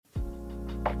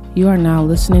You are now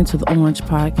listening to the Orange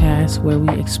Podcast, where we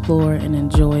explore and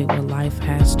enjoy what life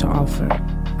has to offer.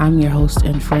 I'm your host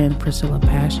and friend, Priscilla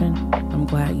Passion. I'm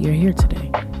glad you're here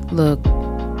today. Look,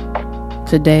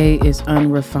 today is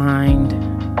unrefined.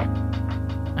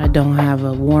 I don't have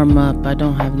a warm-up. I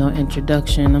don't have no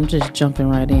introduction. I'm just jumping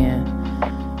right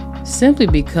in. Simply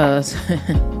because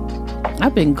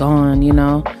I've been gone,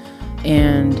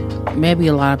 and maybe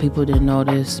a lot of people didn't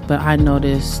notice, but I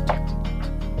noticed.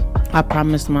 I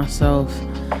promised myself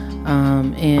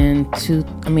in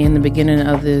the beginning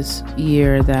of this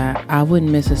year that I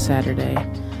wouldn't miss a Saturday.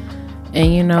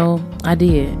 And, I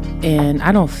did. And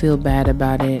I don't feel bad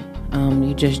about it.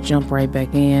 You just jump right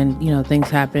back in. Things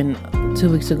happen. 2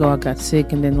 weeks ago, I got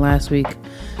sick. And then last week,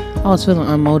 I was feeling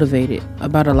unmotivated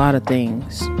about a lot of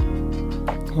things.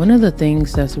 One of the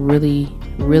things that's really,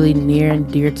 really near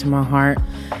and dear to my heart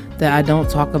that I don't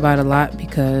talk about a lot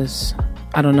because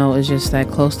I don't know, it's just that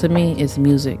close to me, is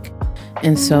music.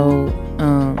 And so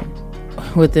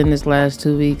within this last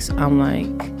 2 weeks, I'm like,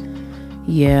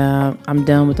 yeah, I'm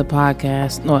done with the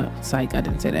podcast. No, psych, I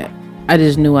didn't say that. I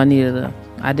just knew I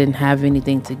didn't have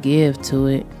anything to give to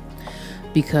it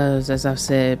because as I've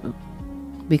said in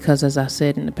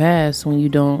the past, when you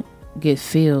don't get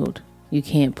filled, you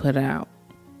can't put out.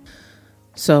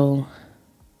 So,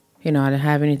 I didn't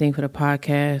have anything for the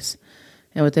podcast.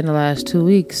 And within the last 2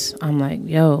 weeks, I'm like,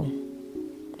 yo,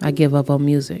 I give up on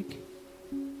music.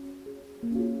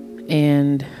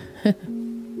 And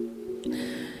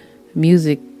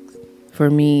music for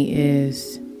me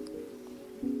is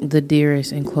the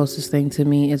dearest and closest thing to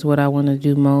me. It's what I want to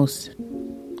do most.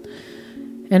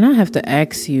 And I have to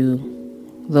ask you,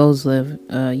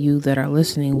 you that are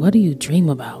listening, what do you dream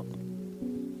about?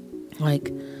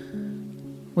 Like,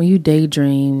 when you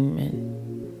daydream,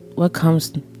 and what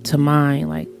comes to mind,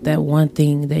 like that one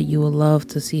thing that you would love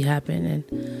to see happen.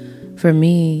 And for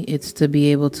me, it's to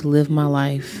be able to live my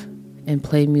life and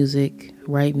play music,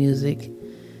 write music,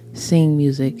 sing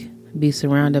music, be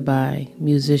surrounded by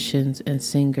musicians and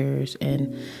singers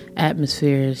and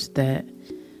atmospheres that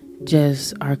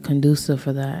just are conducive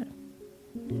for that.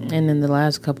 And in the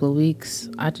last couple of weeks,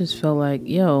 I just felt like,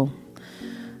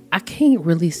 I can't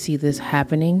really see this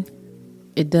happening.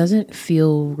 It doesn't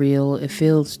feel real. It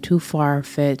feels too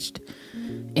far-fetched.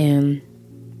 And,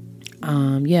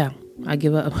 I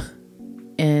give up.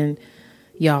 And,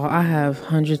 y'all, I have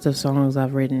hundreds of songs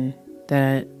I've written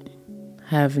that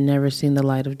have never seen the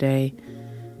light of day.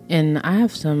 And I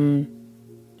have some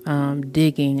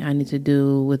digging I need to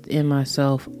do within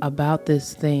myself about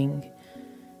this thing.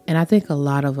 And I think a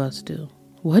lot of us do.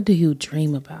 What do you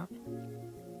dream about?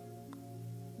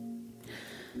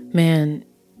 Man,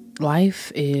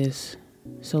 life is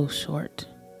so short.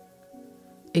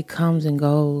 It comes and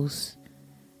goes.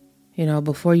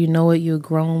 Before you know it, you're a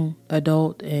grown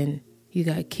adult and you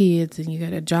got kids and you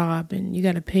got a job and you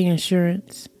got to pay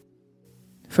insurance.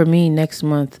 For me, next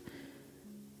month,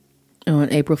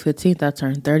 on April 15th, I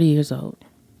turn 30 years old.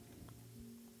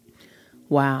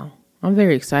 Wow. I'm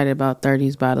very excited about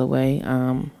 30s, by the way.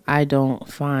 I don't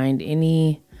find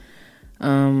any...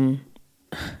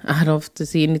 I don't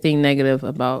see anything negative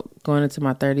about going into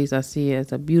my 30s. I see it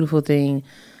as a beautiful thing.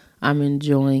 I'm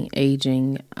enjoying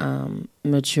aging,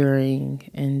 maturing,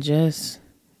 and just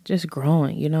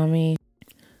growing. You know what I mean?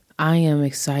 I am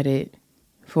excited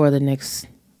for the next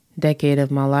decade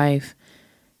of my life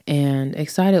and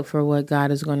excited for what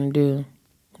God is going to do.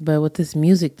 But with this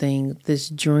music thing, this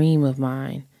dream of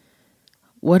mine,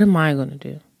 what am I going to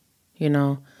do?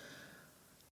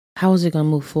 How is it going to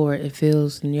move forward? It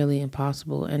feels nearly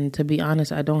impossible. And to be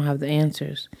honest, I don't have the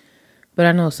answers. But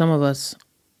I know some of us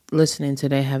listening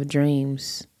today have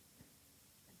dreams.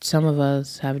 Some of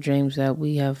us have dreams that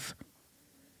we have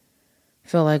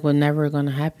felt like were never going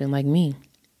to happen, like me.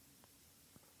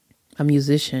 A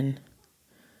musician.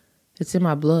 It's in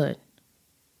my blood.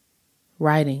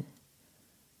 Writing,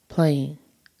 playing,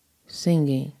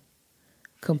 singing,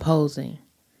 composing.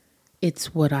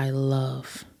 It's what I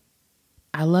love.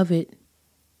 I love it.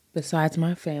 Besides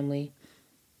my family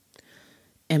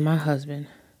and my husband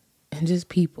and just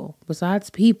people. Besides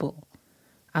people,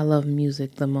 I love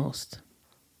music the most.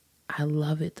 I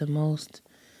love it the most.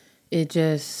 It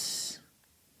just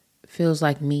feels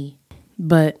like me.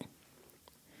 But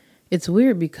it's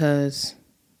weird because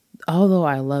although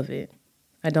I love it,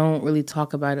 I don't really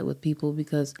talk about it with people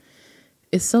because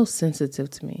it's so sensitive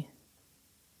to me.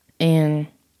 And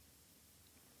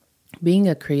being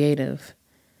a creative,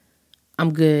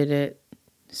 I'm good at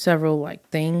several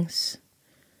things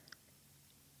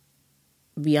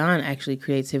beyond actually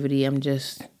creativity.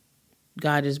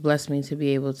 God has blessed me to be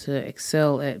able to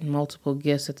excel at multiple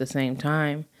gifts at the same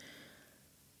time.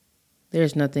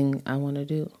 there's nothing I want to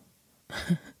do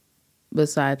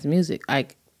besides music.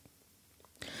 Like,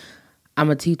 I'm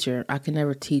a teacher. I can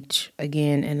never teach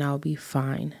again and I'll be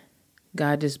fine.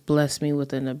 God just blessed me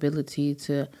with an ability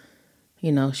to,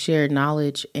 share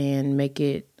knowledge and make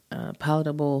it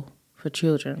palatable for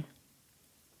children.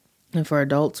 And for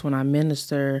adults, when I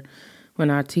minister, when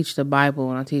I teach the Bible,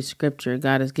 when I teach scripture,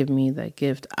 God has given me that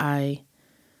gift.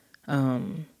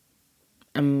 I'm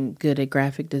good at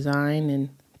graphic design and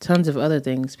tons of other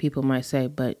things people might say,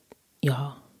 but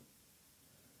y'all,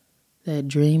 that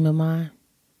dream of mine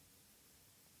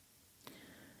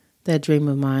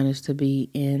is to be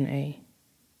in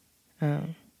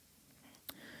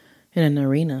an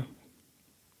arena,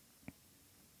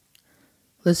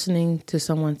 listening to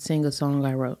someone sing a song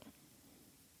I wrote.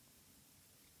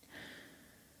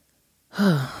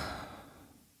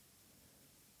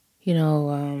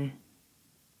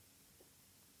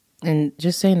 And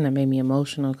just saying that made me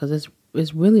emotional because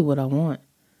it's really what I want.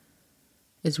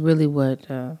 It's really what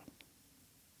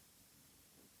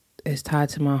is tied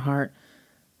to my heart.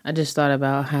 I just thought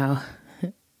about how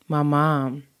my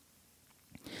mom,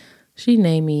 she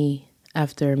named me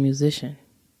after a musician.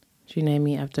 She named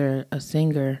me after a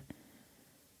singer.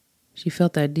 She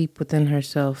felt that deep within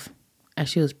herself as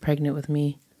she was pregnant with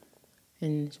me.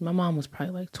 And my mom was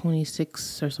probably like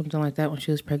 26 or something like that when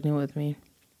she was pregnant with me.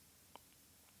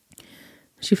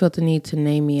 She felt the need to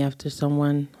name me after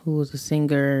someone who was a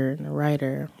singer and a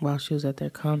writer while she was at their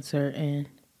concert. And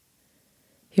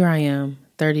here I am,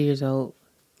 30 years old,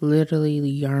 literally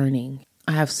yearning.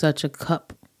 I have such a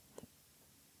cup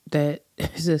that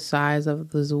is the size of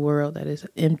this world that is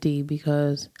empty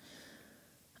because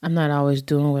I'm not always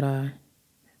doing what I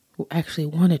actually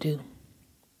want to do.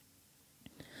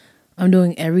 I'm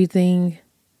doing everything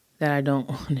that I don't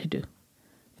want to do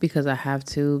because I have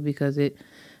to, because it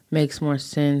makes more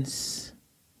sense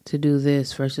to do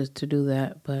this versus to do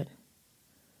that, but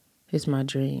it's my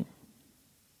dream.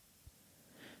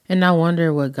 And I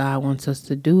wonder what God wants us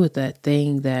to do with that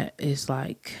thing that is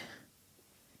like,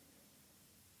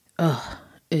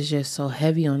 it's just so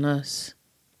heavy on us.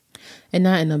 And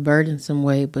not in a burdensome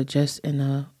way, but just in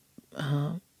a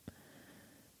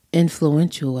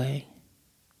influential way.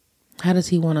 How does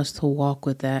he want us to walk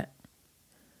with that?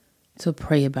 To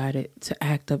pray about it, to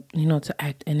act up, to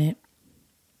act in it.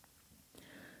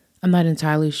 I'm not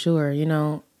entirely sure,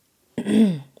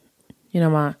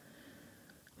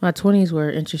 my 20s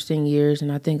were interesting years,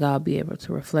 and I think I'll be able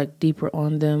to reflect deeper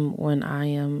on them when I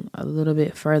am a little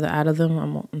bit further out of them.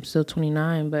 I'm still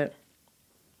 29, but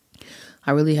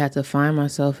I really had to find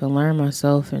myself and learn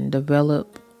myself and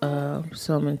develop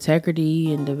some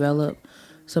integrity and develop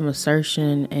some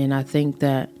assertion. And I think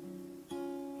that,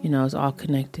 it's all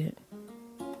connected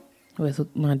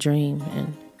with my dream.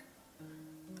 And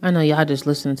I know y'all just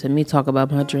listening to me talk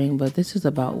about my dream, but this is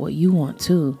about what you want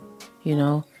too,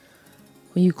 When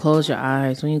you close your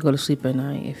eyes, when you go to sleep at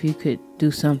night, if you could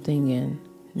do something and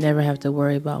never have to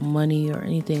worry about money or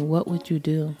anything, what would you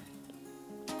do?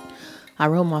 I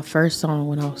wrote my first song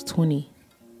when I was 20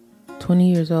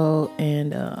 years old,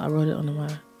 and I wrote it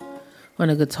on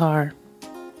a guitar.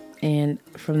 And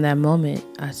from that moment,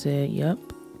 I said, yep,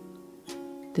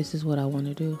 this is what I want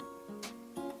to do.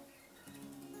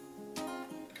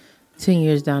 10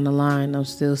 years down the line, I'm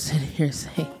still sitting here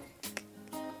saying,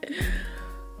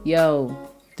 yo,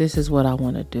 this is what I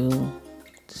want to do.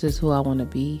 This is who I want to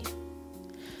be.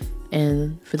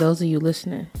 And for those of you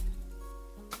listening,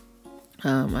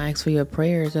 I ask for your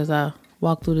prayers as I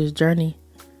walk through this journey.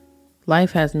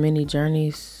 Life has many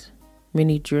journeys,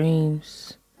 many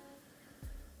dreams.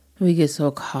 We get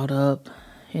so caught up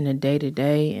in the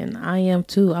day-to-day, and I am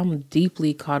too. I'm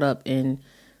deeply caught up in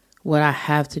what I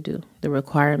have to do, the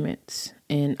requirements.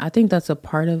 And I think that's a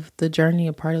part of the journey,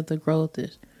 a part of the growth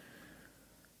is,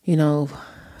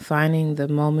 finding the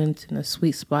moments and the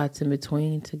sweet spots in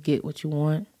between to get what you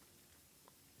want.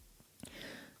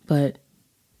 But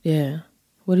yeah,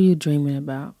 what are you dreaming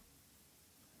about?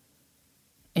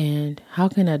 And how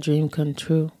can that dream come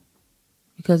true?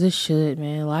 Because it should,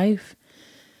 man. Life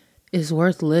is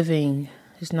worth living.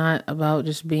 It's not about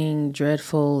just being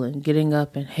dreadful and getting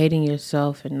up and hating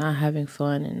yourself and not having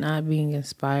fun and not being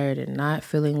inspired and not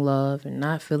feeling love and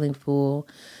not feeling full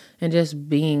and just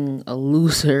being a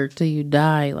loser till you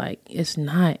die. Like,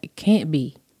 it can't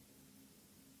be.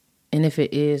 And if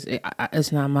it is,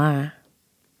 it's not mine.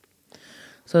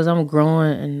 So as I'm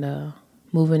growing and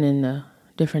moving in a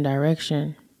different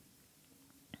direction,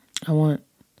 I want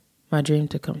my dream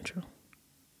to come true.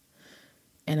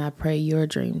 And I pray your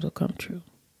dreams will come true.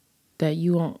 That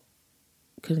you won't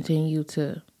continue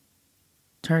to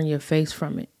turn your face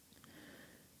from it.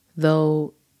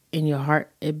 Though in your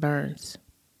heart, it burns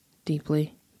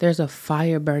deeply. There's a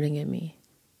fire burning in me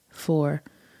for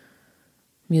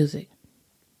music.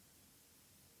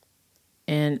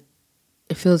 And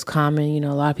it feels common,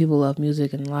 a lot of people love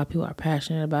music and a lot of people are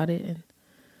passionate about it, and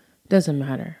it doesn't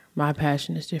matter. My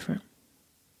passion is different.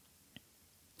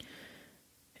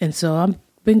 And so I've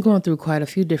been going through quite a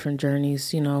few different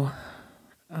journeys,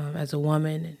 as a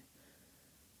woman, and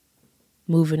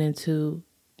moving into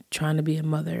trying to be a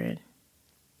mother and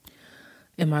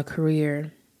in my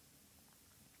career.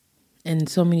 And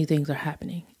so many things are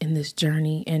happening in this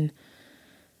journey. And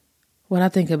what I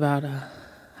think about,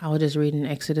 I was just reading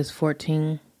Exodus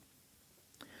 14,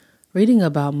 reading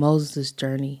about Moses'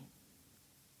 journey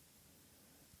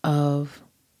of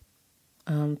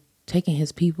taking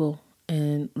his people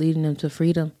and leading them to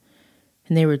freedom.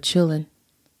 And they were chilling.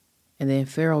 And then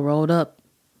Pharaoh rolled up.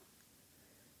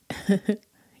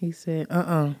 He said,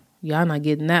 y'all not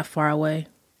getting that far away.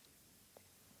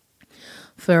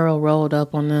 Pharaoh rolled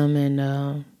up on them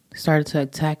and started to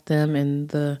attack them. And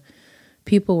the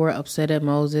people were upset at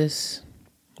Moses.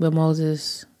 But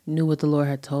Moses knew what the Lord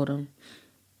had told him.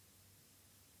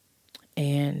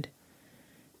 And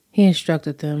he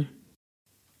instructed them.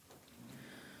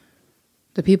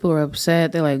 The people were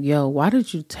upset. They're like, yo, why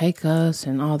did you take us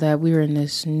and all that? We were in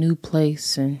this new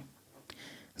place. And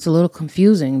it's a little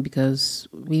confusing because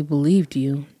we believed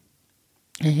you.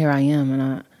 And here I am.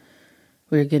 And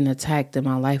we're getting attacked and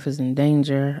my life is in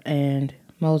danger. And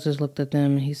Moses looked at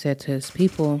them and he said to his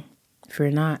people,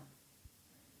 fear not.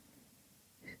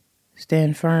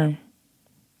 Stand firm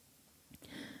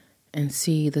and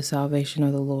see the salvation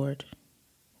of the Lord,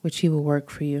 which he will work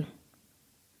for you.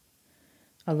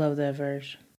 I love that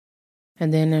verse.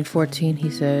 And then in 14, he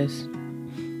says,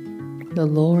 the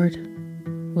Lord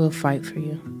will fight for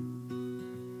you.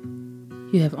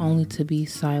 You have only to be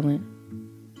silent.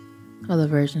 Other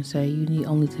versions say you need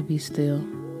only to be still.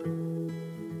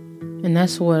 And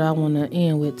that's what I want to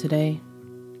end with today.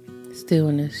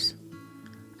 Stillness.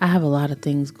 I have a lot of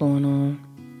things going on.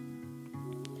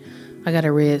 I got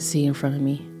a Red Sea in front of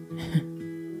me.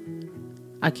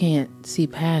 I can't see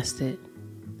past it.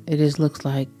 It just looks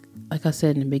like I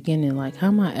said in the beginning, like, how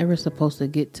am I ever supposed to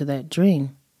get to that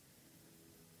dream?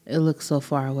 It looks so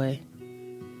far away.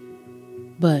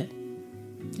 But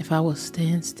if I will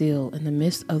stand still in the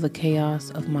midst of the chaos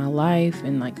of my life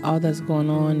and like all that's going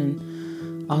on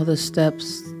and all the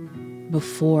steps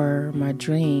before my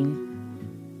dream,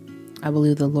 I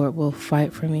believe the Lord will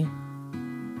fight for me.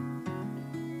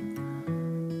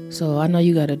 So I know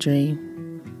you got a dream.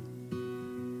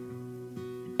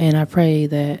 And I pray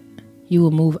that you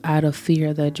will move out of fear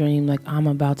of that dream like I'm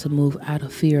about to move out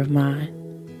of fear of mine.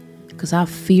 Because I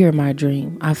fear my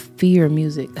dream. I fear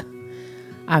music.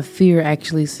 I fear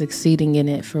actually succeeding in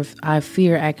it. I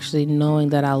fear actually knowing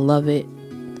that I love it.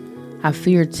 I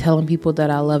fear telling people that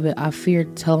I love it. I fear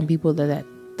telling people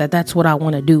that's what I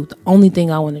want to do. The only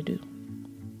thing I want to do.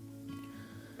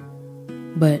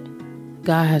 But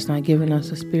God has not given us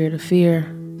a spirit of fear,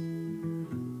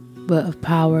 but of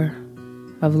power,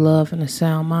 of love, and a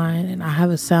sound mind. And I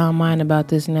have a sound mind about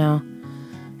this now.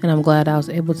 And I'm glad I was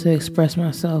able to express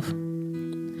myself.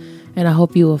 And I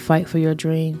hope you will fight for your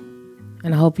dream.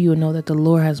 And I hope you will know that the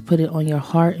Lord has put it on your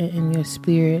heart and in your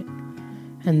spirit.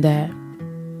 And that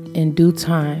in due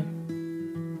time,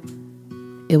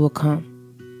 it will come.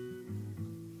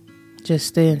 Just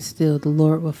stand still. The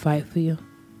Lord will fight for you.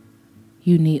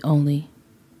 You need only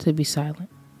to be silent.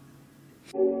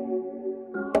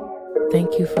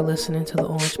 Thank you for listening to the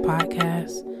Orange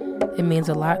Podcast. It means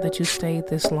a lot that you stayed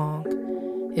this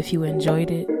long. If you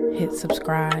enjoyed it, hit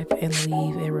subscribe and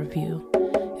leave a review.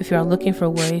 If you are looking for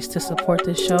ways to support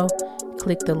this show,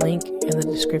 click the link in the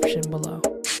description below.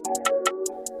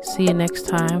 See you next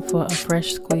time for a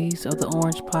fresh squeeze of the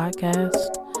Orange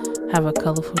Podcast. Have a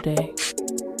colorful day.